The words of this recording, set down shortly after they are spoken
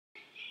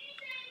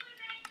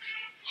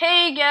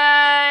Hey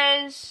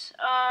guys,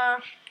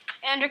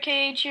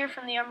 AnderKH here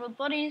from the Emerald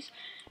Buddies,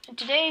 and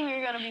today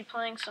we're going to be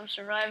playing some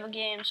survival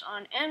games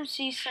on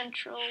MC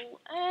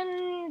Central,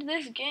 and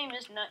this game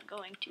is not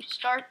going to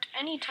start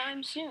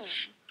anytime soon.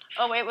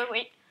 Oh, wait.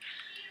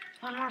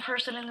 One more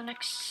person in the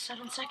next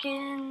 7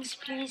 seconds,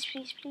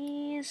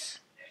 please.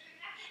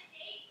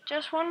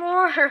 Just one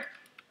more.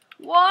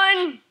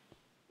 One!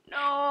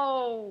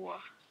 No.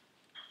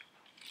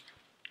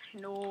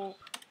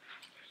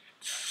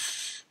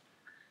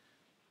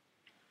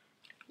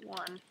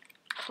 One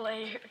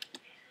player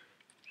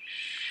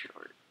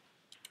short.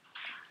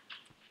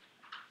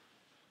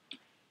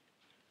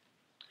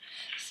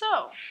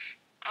 So,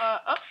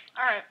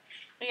 alright.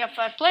 We got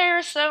 5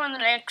 players, so in the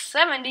next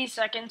 70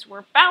 seconds,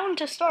 we're bound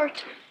to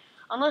start,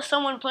 unless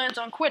someone plans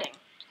on quitting.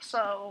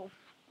 So,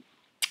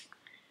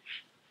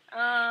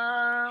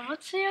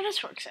 let's see how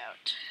this works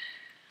out.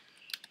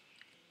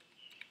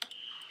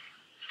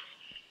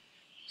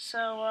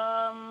 So,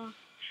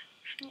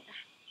 yeah.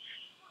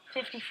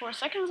 54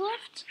 seconds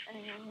left,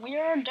 and we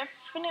are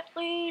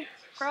definitely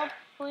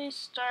probably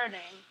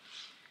starting.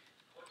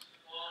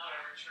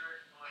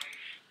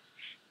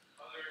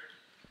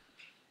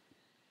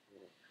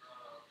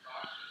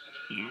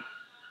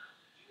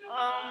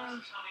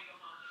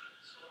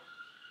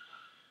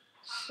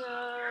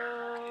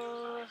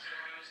 So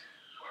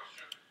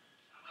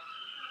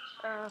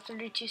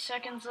 32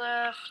 seconds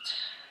left.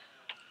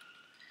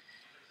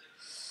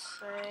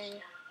 Say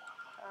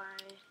hi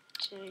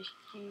to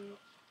YouTube.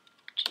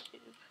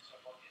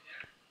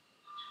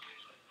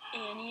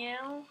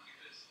 Aniel.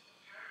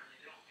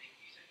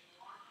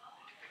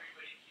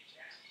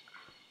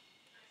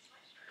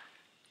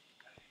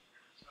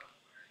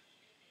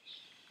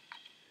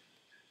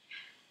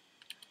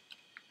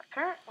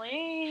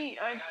 Apparently,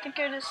 I think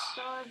I just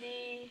saw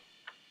the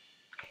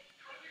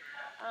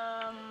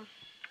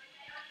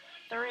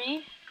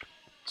 3,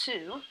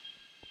 2,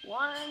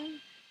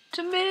 1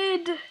 to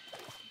mid.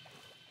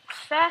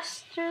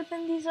 Faster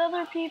than these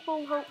other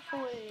people,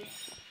 hopefully.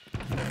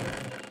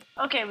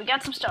 Okay, we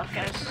got some stuff,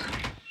 guys.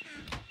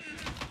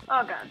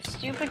 Oh god,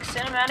 stupid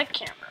cinematic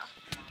camera.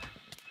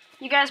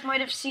 You guys might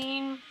have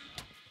seen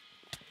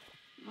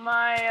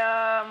my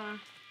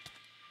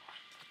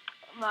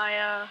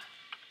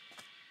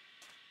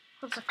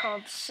what's it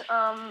called?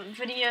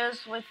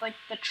 Videos with like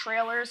the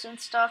trailers and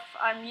stuff.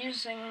 I'm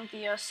using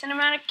the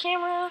cinematic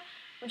camera,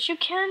 which you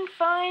can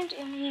find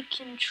in the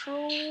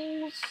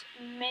controls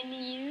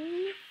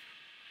menu,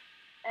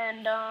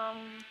 and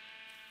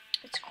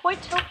it's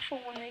quite helpful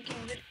when making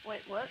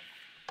wait, what?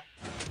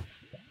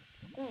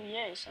 Oh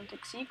yay, something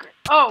secret.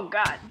 Oh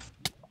god.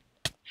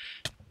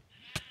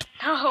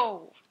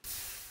 No.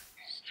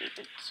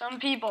 Stupid. Some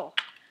people.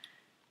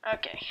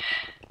 Okay.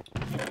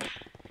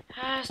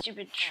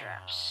 Stupid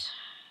traps.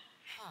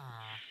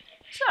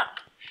 So,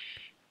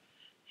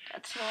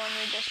 that's the one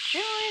we just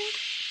joined.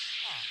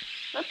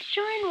 Let's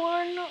join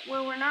one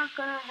where we're not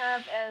gonna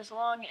have as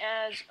long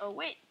as a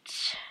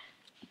wait.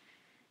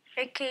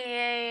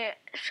 AKA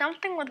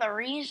something with a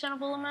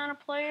reasonable amount of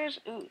players.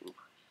 Ooh.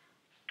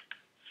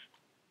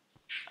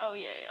 Oh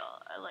yeah,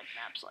 I like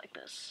maps like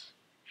this.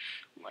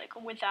 Like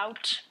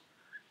without.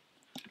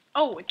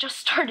 Oh, it just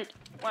started.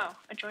 Wow,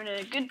 I joined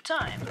at a good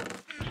time.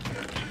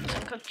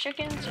 Some cooked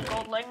chicken, some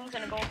gold leggings,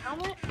 and a gold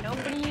helmet.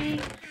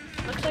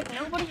 Looks like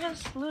nobody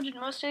has looted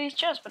most of these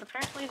chests, but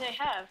apparently they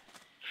have.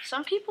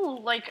 Some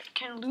people, like,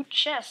 can loot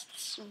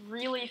chests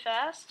really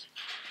fast,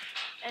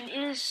 and it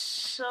is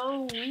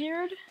so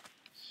weird.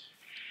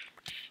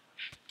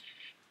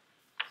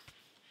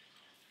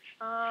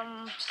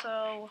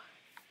 So,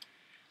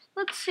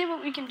 let's see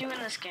what we can do in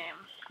this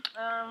game.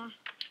 I'm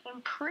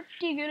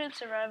pretty good at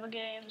survival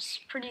games,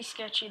 pretty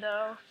sketchy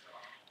though.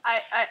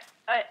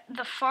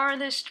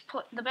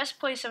 The best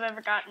place I've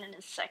ever gotten in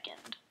is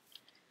second.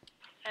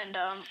 And,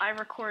 I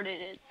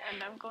recorded it,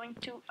 and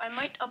I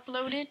might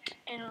upload it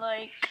in,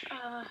 like,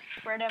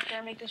 right after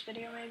I make this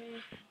video,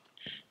 maybe.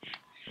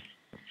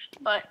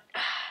 But,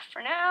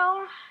 for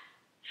now,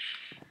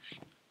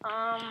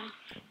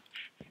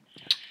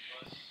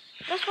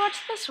 let's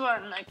watch this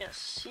one, I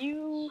guess.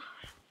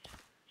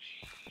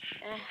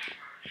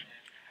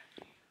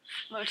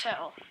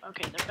 Motel.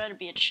 Okay, there better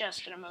be a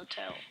chest in a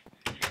motel.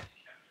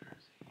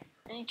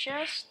 Any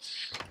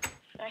chests?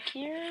 Back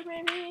here,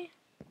 maybe?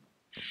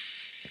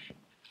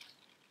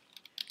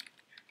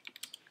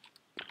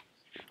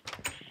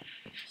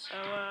 So,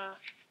 I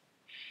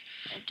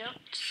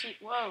don't see.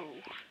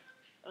 Whoa,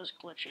 that was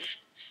glitchy.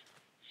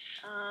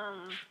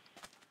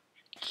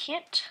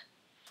 Can't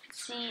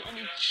see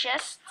any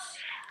chests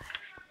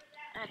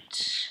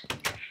at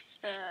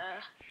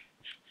the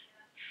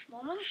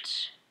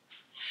moment.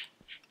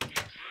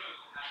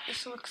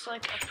 This looks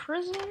like a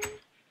prison,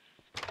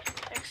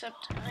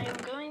 except I am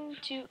going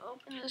to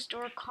open this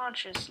door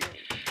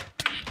consciously.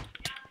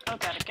 Oh,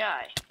 got a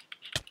guy.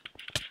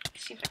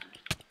 Let's see if I can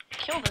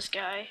kill this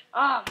guy.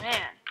 Oh,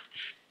 man.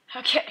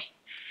 Okay.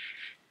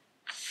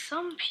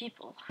 Some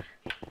people.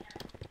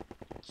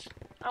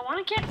 I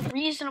want to get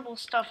reasonable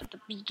stuff at the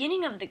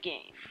beginning of the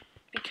game,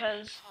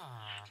 because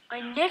I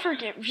never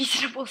get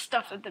reasonable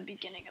stuff at the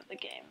beginning of the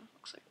game.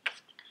 Looks like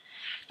this.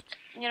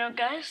 You know,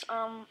 guys,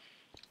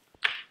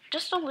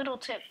 just a little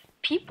tip.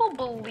 People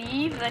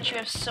believe that you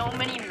have so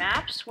many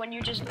maps when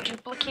you just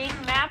duplicate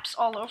maps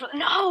all over.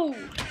 No!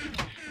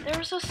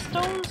 There's a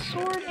stone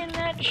sword in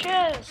that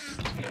chest.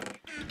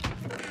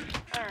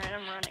 Alright,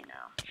 I'm running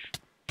now.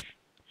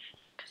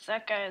 Because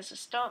that guy is a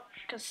stone...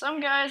 Because some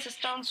guy is a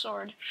stone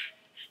sword.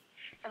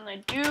 And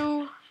they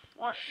do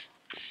want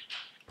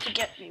to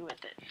get me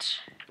with it.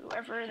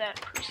 Whoever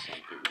that person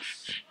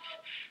is.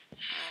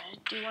 I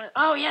do want...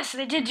 Oh, yes,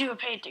 they did do a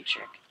painting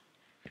trick.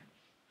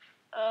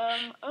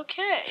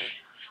 Okay.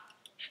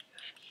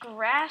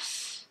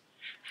 Grass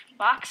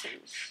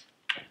boxes.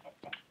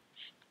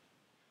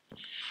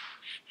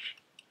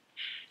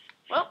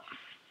 Well,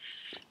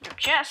 no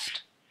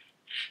chest.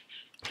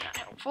 Not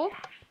helpful.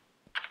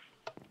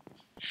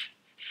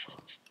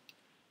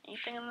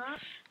 Anything in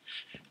that?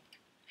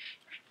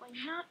 Probably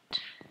not.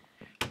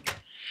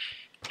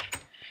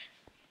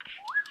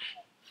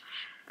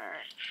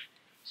 Alright.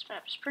 This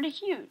map is pretty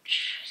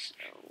huge,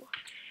 so...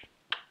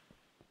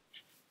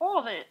 All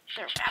of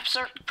their maps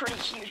are pretty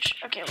huge.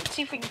 Okay, let's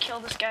see if we can kill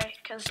this guy,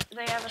 because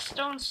they have a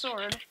stone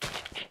sword,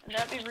 and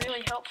that'd be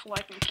really helpful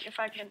if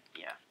I can,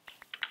 yeah.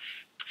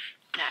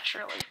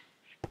 Naturally.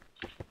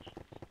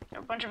 There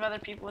are a bunch of other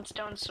people with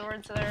stone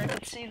swords there, I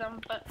could see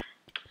them, but...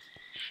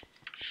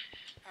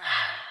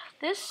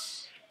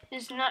 This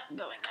is not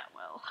going that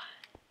well.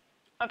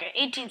 Okay,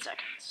 18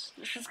 seconds.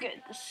 This is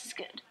good, this is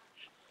good.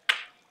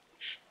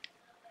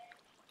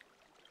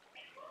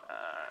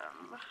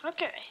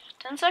 Okay,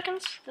 10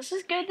 seconds. This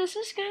is good, this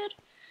is good.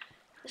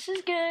 This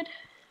is good.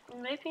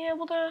 We may be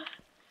able to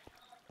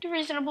do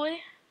reasonably.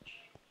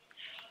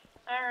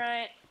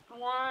 Alright,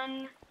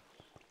 1,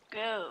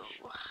 go.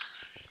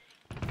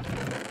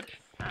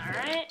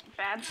 Alright,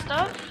 bad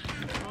stuff.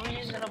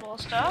 Reasonable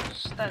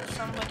stuff that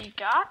somebody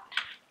got.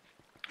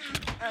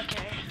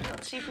 Okay,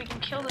 let's see if we can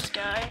kill this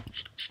guy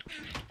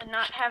and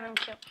not have him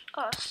kill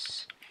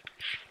us.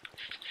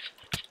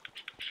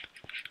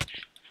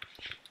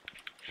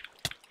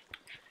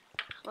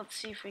 Let's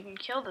see if we can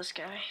kill this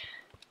guy.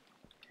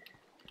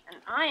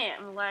 And I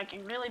am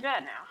lagging really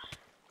bad now.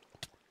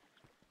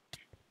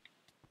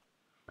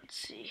 Let's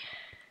see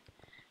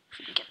if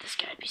we can get this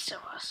guy. It'd be so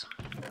awesome.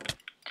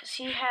 Because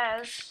he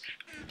has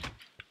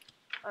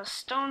a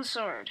stone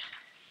sword.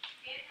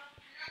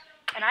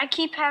 And I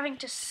keep having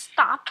to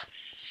stop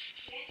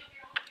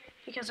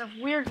because of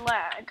weird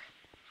lag.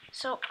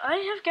 So I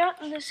have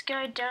gotten this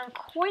guy down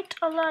quite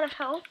a lot of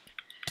health.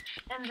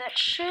 And that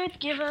should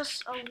give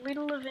us a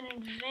little of an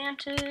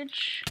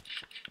advantage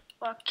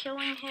while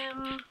killing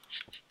him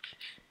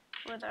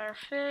with our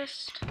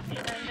fist.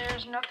 And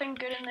there's nothing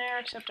good in there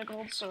except a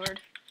gold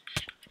sword.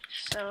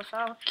 So if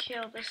I'll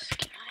kill this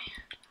guy,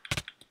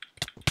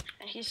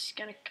 and he's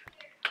gonna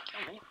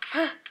kill me.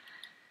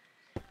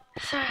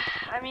 So,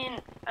 I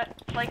mean,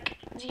 like,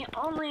 the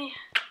only...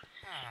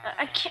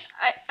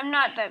 I'm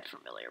not that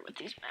familiar with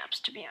these maps,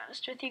 to be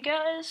honest with you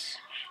guys.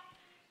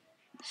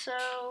 So,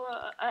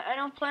 I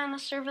don't play on the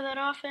server that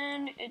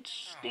often.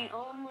 It's the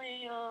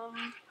only,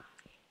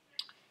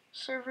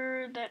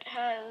 server that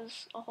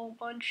has a whole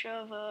bunch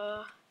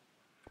of,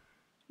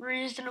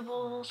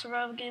 reasonable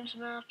survival games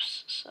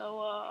maps. So,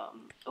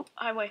 oh,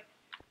 highway.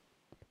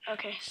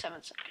 Okay,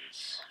 7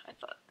 seconds. I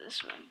thought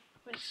this one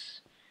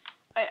was...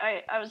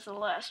 I was the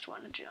last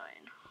one to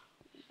join.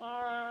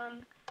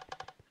 1...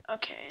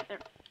 Okay, there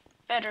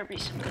better be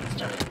some good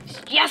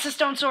stuff. Yes, a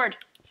stone sword!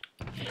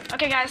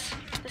 Okay, guys,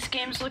 this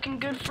game's looking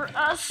good for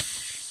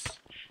us.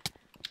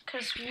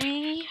 Because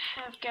we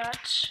have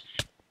got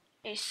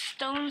a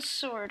stone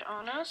sword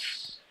on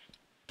us.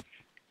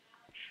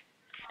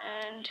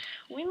 And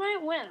we might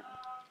win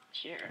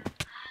here.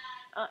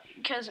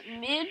 Because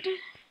mid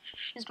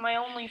is my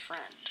only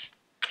friend.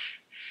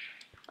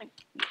 Like,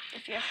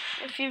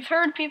 if you've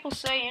heard people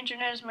say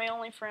internet is my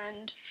only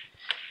friend,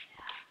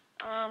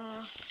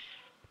 I'm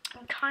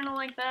kind of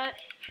like that.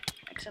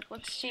 Except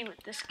let's see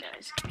what this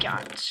guy's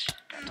got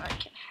that I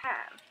can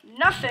have.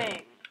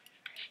 Nothing!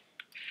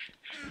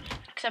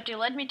 Except he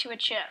led me to a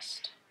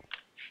chest.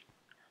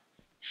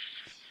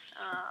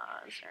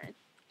 Is there a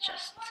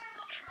chest there?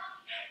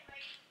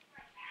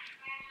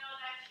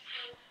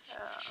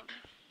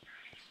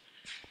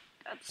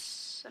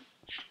 That's a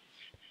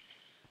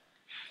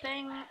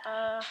thing.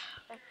 I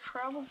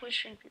probably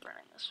shouldn't be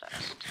running this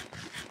fast.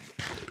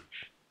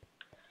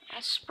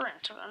 I'll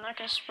sprint. I'm not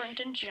gonna sprint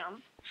and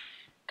jump.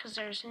 Because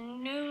there's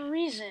no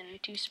reason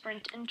to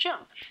sprint and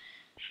jump.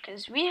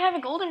 Because we have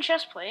a golden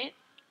chest plate,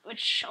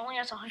 which only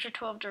has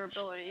 112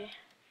 durability.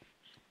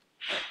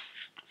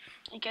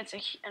 But it gets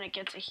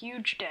a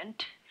huge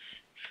dent,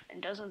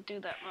 and doesn't do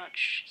that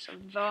much. So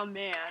the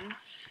man.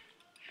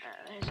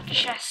 There's a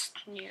chest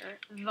near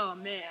the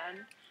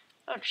man.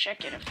 Oh,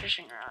 check it, a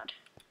fishing rod.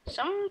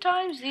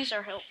 Sometimes these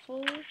are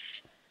helpful.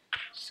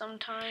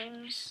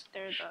 Sometimes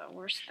they're the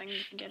worst thing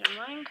you can get in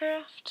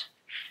Minecraft.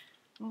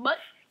 But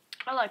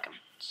I like them.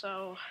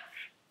 So,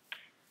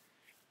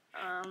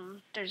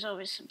 There's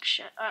always some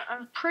shit.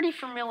 I'm pretty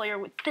familiar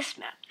with this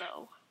map,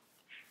 though.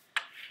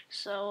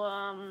 So,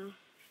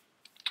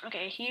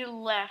 okay, he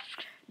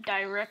left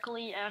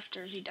directly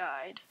after he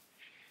died,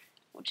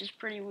 which is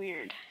pretty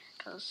weird,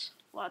 because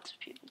lots of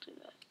people do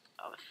that.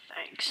 Oh,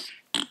 thanks.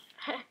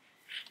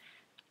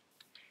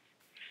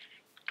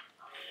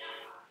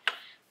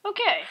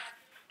 Okay,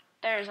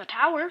 there's a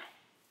tower,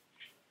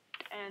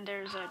 and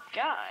there's a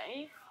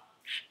guy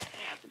that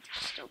happens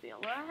to still be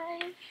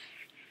alive,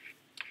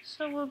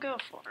 so we'll go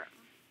for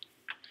him.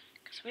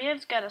 Because we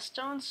have got a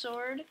stone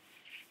sword,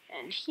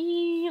 and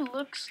he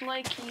looks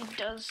like he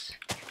does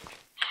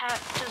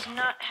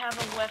not have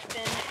a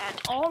weapon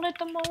at all at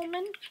the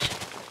moment.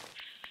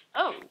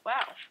 Oh,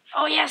 wow.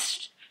 Oh,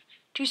 yes!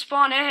 2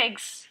 spawn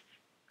eggs.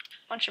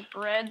 Bunch of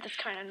bread, that's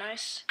kind of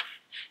nice.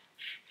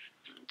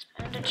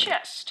 And a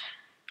chest,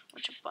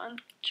 which a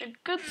bunch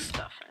of good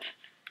stuff in it.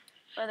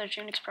 Leather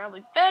tunic's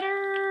probably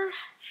better.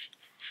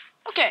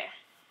 Okay.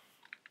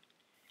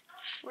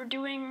 We're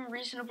doing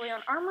reasonably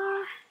on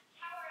armor.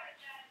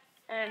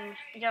 And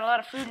we got a lot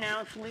of food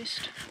now, at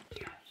least.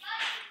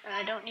 And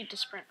I don't need to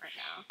sprint right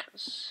now,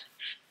 because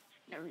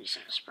no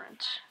reason to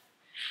sprint.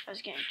 I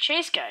was getting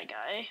chased by a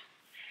guy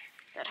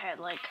that had,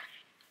 like,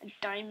 a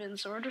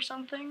diamond sword or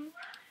something.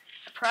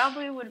 I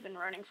probably would have been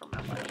running for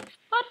my life.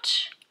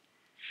 But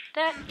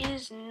that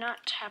is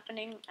not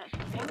happening at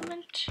the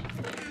moment.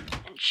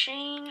 And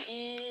chain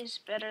is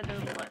better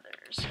than leather,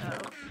 so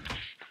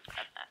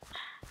got that.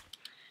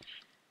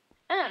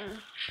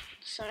 And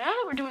so now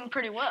that we're doing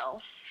pretty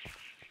well,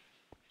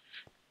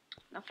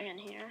 nothing in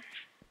here.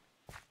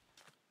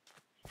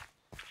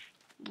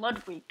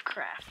 Ludwig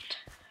craft.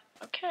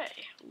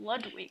 Okay,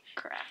 Ludwig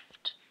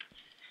craft.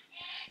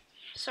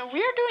 So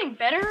we are doing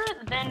better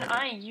than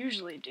I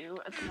usually do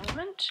at the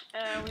moment.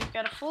 We've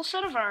got a full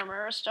set of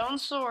armor, a stone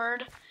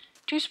sword,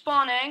 2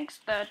 spawn eggs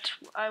that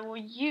I will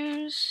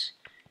use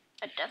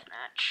at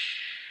deathmatch.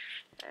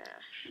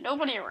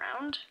 Nobody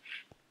around.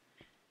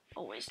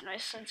 Always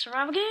nice in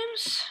survival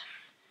games.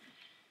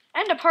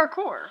 And a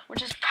parkour,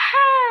 which is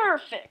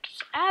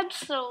perfect.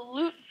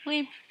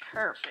 Absolutely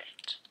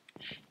perfect.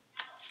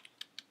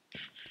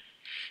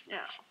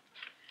 Now,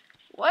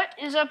 what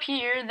is up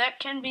here that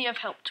can be of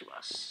help to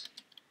us?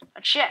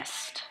 A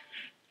chest.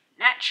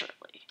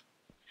 Naturally.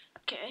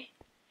 Okay.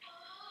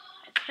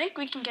 I think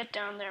we can get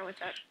down there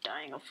without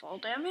dying of fall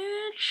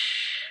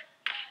damage.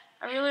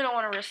 I really don't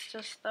want to risk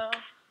this, though.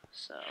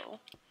 So,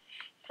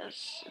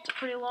 because it's a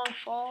pretty long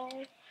fall.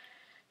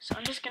 So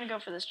I'm just going to go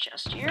for this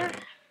chest here.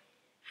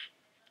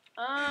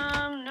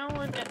 No,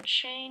 we've got a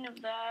chain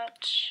of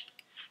that.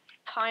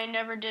 Pine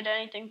never did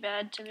anything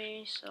bad to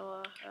me,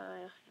 so,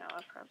 no,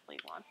 I probably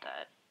want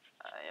that.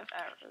 I have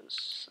arrows,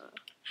 so.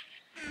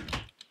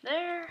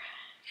 There.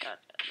 Got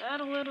that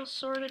a little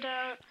sorted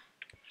out.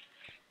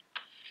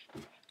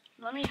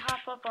 Let me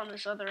hop up on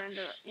this other end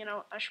of it. You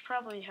know, it'd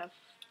probably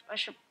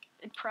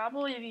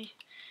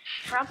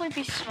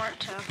be smart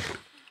to have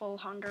full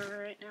hunger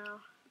right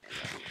now.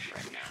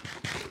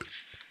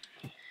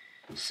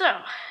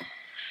 So,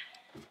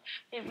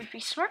 it would be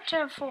smart to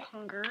have full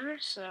hunger,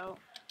 so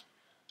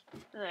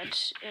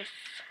that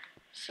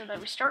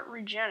we start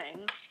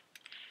regenning.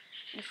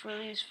 If we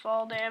lose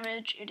fall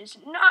damage, it is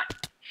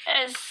not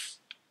as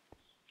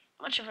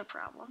much of a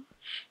problem.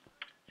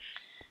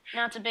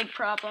 Now it's a big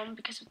problem,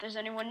 because if there's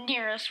anyone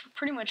near us, we're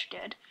pretty much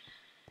dead.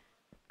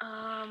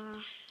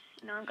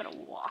 Now I'm gonna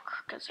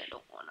walk, because I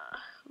don't want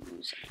to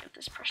lose any of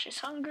this precious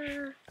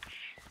hunger.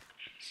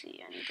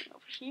 See anything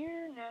over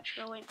here?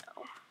 Naturally,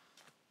 no.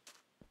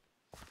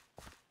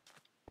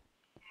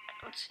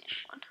 I don't see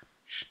anyone.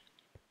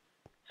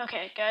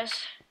 Okay,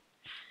 guys.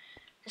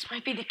 This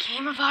might be the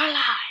game of our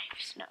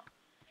lives. No.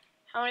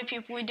 How many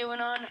people we doing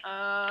on?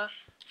 5.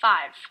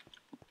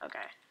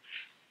 Okay.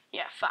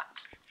 Yeah, 5.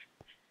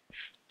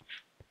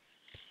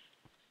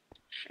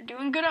 We're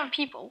doing good on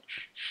people.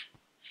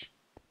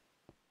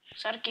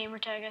 Is that a gamer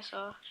tag I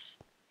saw?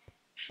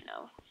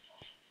 No.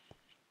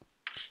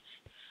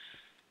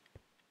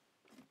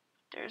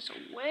 There's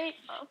a way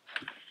up.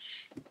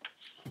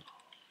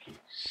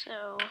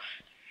 So,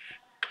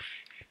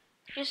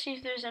 let's see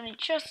if there's any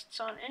chests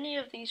on any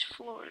of these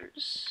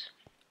floors.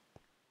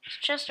 There's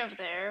a chest over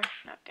there.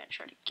 Not gonna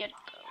try to get it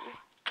though.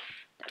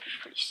 That'd be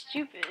pretty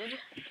stupid.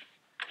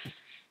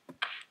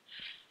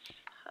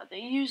 They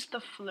use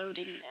the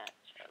floating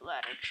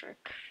ladder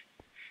trick.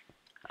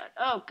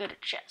 Oh, good, a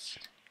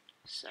chest.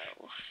 So,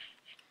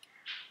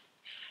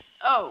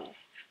 oh,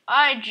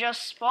 I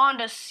just spawned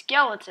a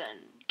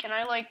skeleton. Can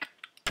I like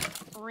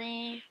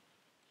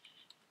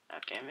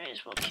Okay, may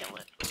as well kill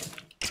it.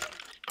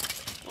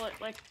 What,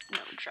 like, no,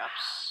 it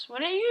drops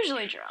what it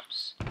usually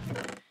drops.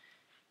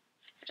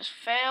 I just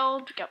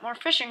failed, got more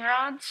fishing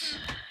rods.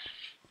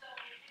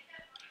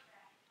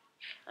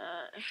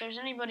 If there's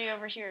anybody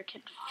over here who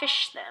can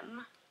fish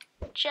them,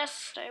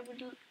 chest, I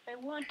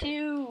want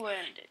to,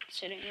 and it's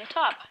hitting the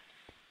top.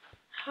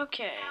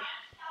 Okay,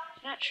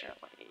 naturally,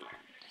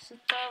 this is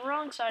the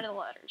wrong side of the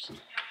ladders.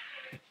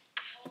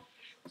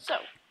 So,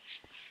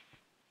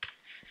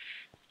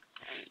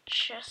 any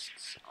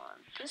chests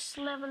on this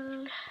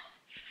level?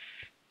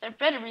 There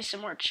better be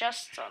some more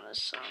chests on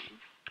this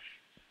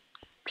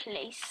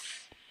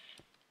place,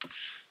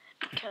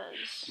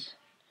 because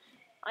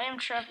I am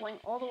traveling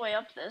all the way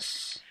up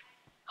this,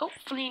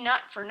 hopefully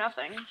not for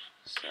nothing.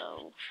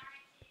 So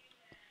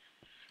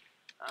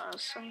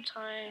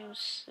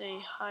sometimes they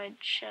hide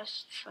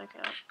chests like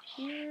up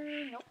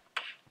here. Nope.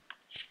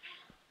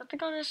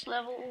 Nothing on this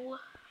level.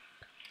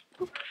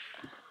 Boop.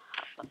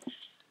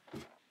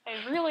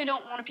 I really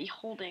don't want to be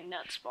holding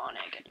that spawn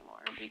egg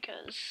anymore,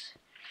 because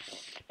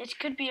it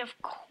could be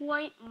of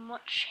quite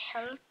much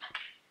help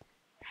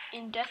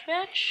in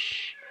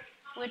deathmatch,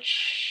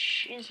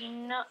 which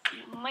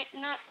might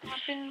not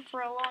happen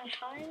for a long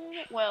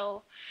time.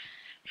 Well,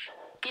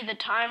 either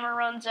timer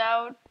runs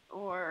out,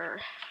 or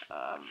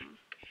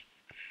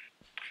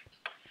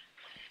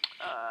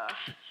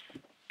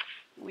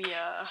we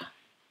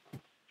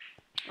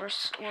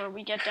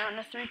get down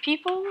to 3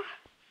 people.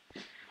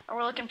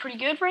 We're looking pretty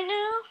good right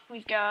now.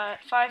 We've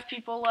got 5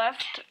 people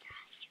left.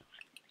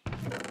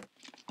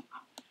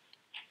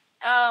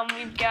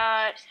 We've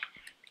got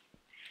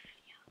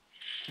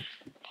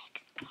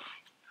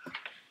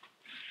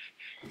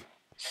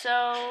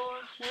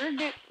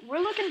we're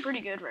looking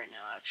pretty good right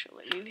now,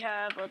 actually. We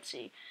have, let's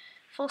see,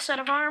 full set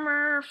of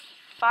armor,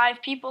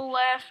 5 people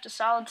left, a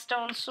solid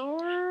stone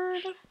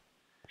sword.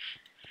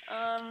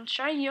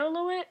 Should I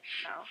YOLO it?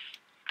 No.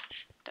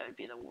 That would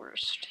be the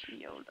worst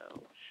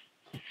YOLO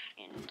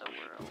in the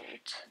world.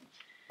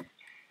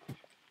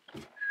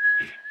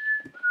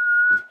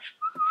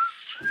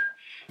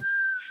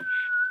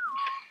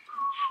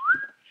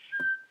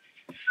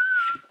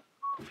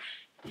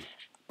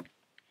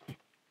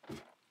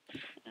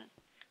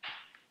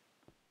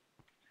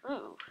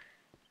 Ooh,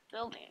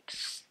 building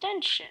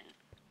extension.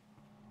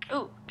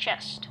 Ooh,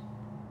 chest.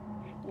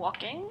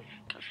 Walking,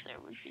 because there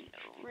would be no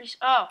reason.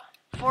 Oh,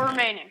 4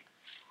 remaining.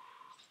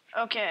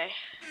 Okay.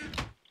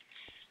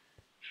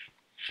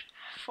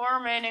 4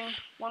 remaining.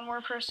 1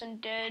 more person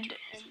dead,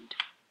 and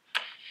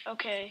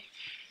okay.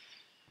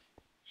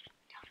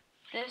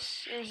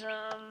 This is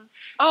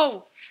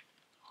oh.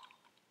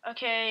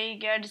 Okay,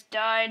 guy just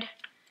died.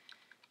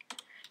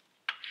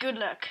 Good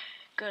luck.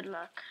 Good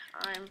luck.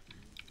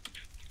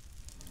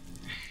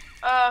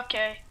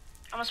 Okay.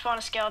 I'm gonna spawn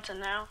a skeleton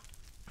now.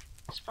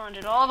 Spawned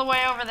it all the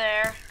way over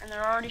there, and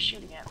they're already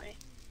shooting at me.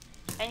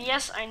 And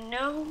yes, I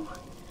know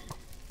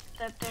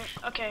that they're...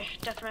 Okay,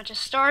 deathmatch has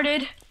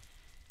started.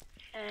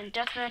 And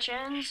deathmatch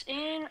ends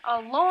in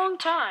a long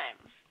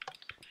time.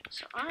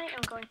 So I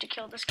am going to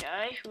kill this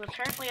guy, who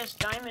apparently has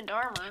diamond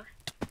armor.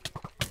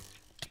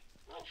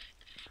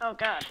 Oh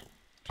god.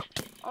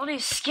 All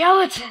these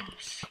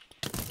skeletons!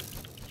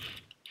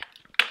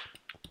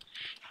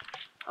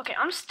 Okay,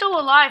 I'm still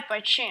alive by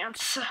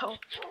chance, so...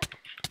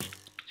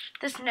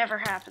 This never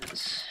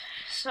happens.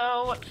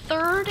 So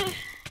 3rd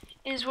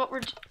is what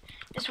we're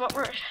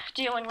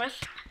dealing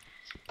with.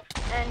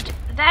 And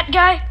that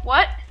guy,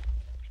 what?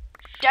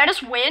 Did I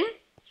just win?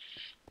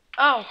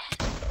 Oh.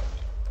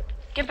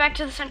 Get back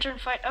to the center and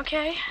fight.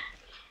 Okay.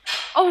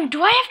 Oh,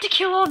 do I have to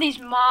kill all these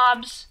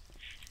mobs?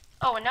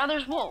 Oh, and now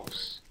there's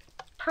wolves.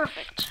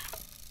 Perfect.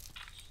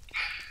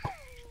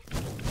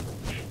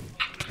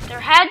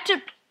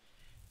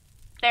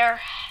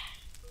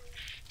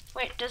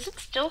 Wait, does it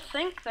still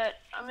think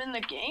that I'm in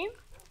the game?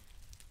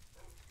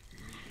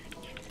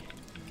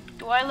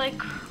 Do I,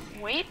 like,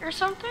 wait or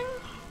something?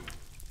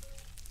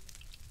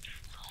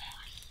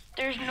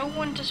 There's no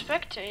one to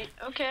spectate.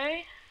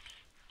 Okay.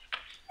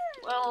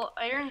 Well,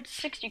 I earned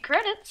 60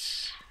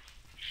 credits.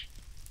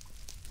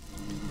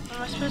 What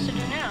am I supposed to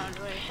do now?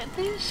 Do I hit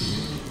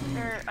these?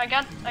 Or I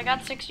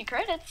got 60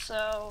 credits,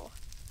 so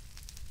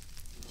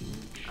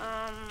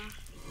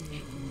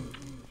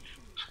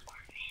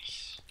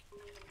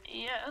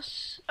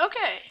yes.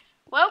 Okay.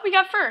 Well, we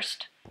got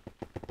first.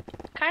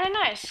 Kind of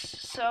nice.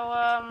 So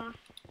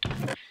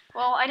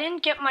well, I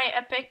didn't get my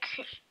epic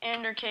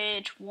Ender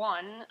Cage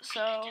 1,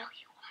 so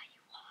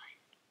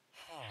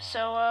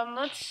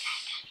let's...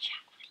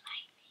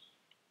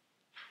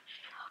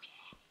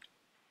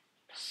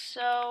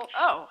 So,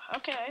 oh,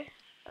 okay.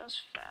 That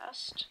was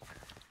fast.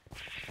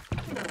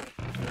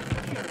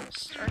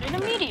 Started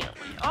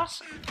immediately.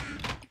 Awesome.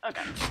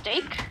 Okay,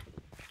 steak.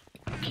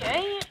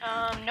 Okay,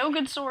 no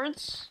good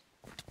swords.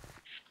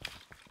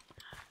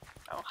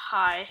 Oh,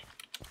 hi.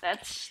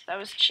 That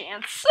was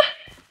chance.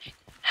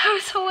 That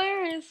was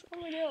hilarious. Oh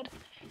my god.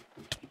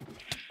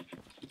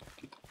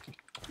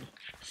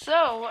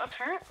 So,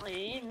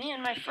 apparently, me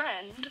and my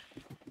friend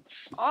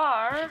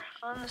are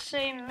on the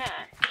same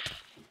map.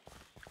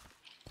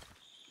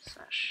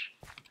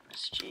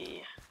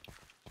 MSG.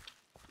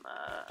 I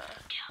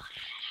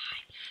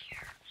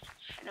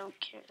don't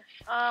care.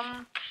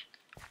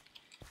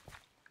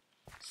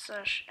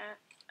 Slash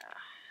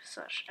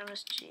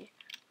MSG.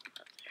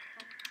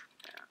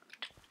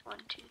 Bound. 1,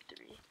 2,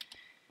 3.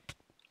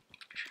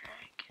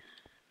 Dragon.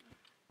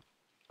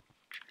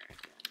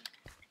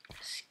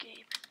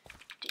 Escape.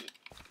 Did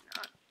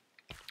not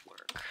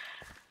work.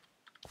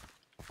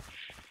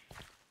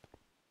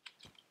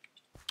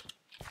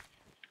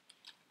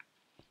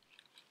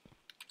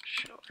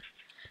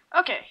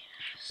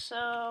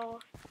 So,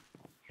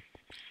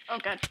 oh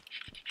god,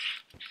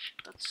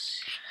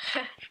 let's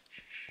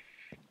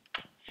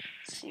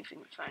see if we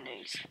can find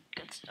any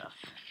good stuff.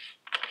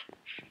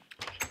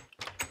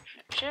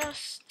 No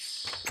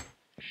chests, no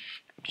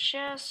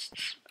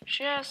chests, no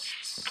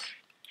chests.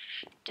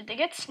 Did they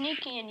get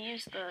sneaky and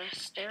use the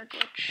stair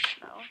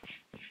glitch? No.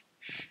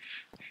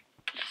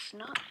 Does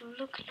not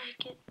look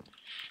like it.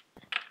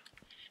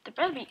 There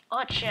better be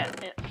a chest,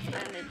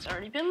 and it's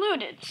already been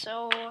looted,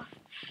 so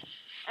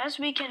as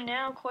we can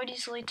now quite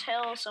easily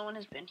tell, someone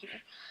has been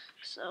here.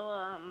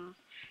 So,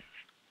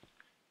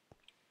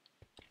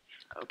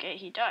 okay,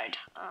 he died.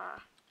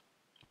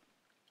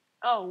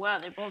 Oh wow,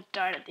 they both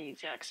died at the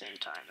exact same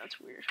time. That's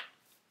weird.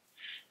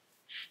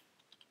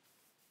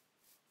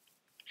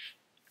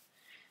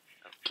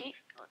 Okay,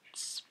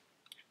 let's...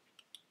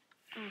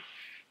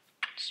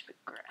 stupid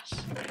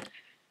grass.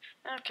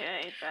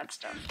 Okay, bad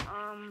stuff.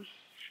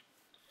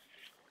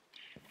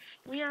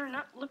 We are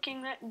not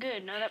looking that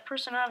good. Now that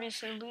person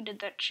obviously looted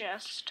that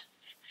chest.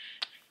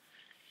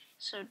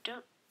 So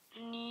don't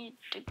need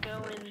to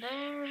go in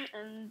there.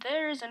 And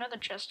there's another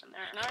chest in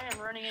there. And I am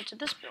running into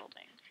this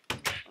building.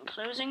 And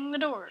closing the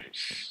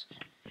doors.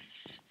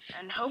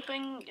 And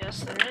hoping,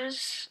 yes there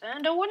is,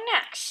 and a wooden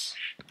axe.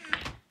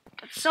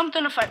 Got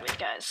something to fight with,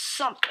 guys.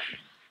 Something.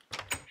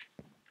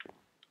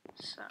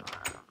 So,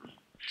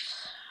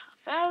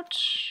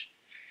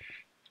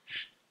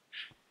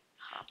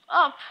 hop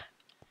up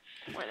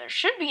where there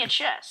should be a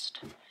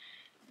chest,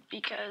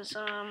 because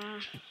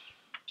I'm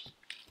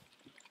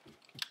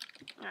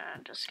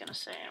just gonna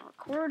say I'm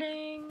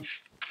recording.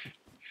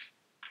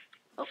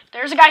 Oh,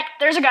 there's a guy,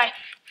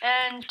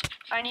 and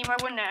I need my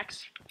wooden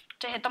axe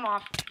to hit them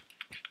off.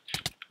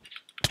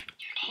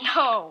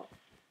 No.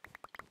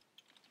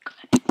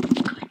 Could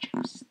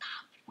you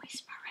stop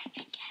whispering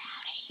and get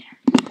out of here?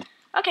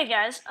 Okay,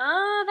 guys,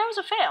 that was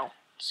a fail.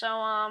 So,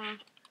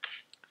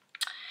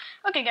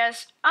 okay,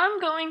 guys, I'm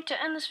going to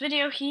end this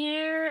video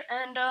here,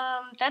 and,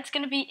 that's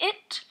gonna be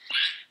it.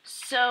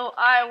 So,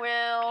 I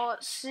will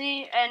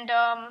see, and,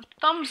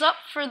 thumbs up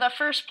for the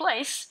first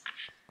place.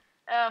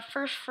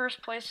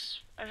 First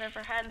place I've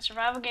ever had in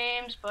survival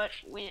games, but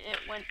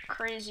it went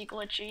crazy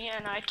glitchy,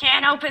 and I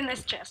can't open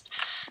this chest.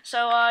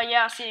 So,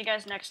 yeah, I'll see you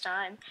guys next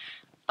time.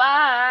 Bye!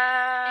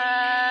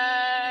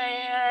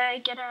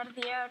 Get out of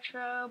the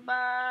outro,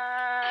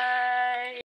 bye!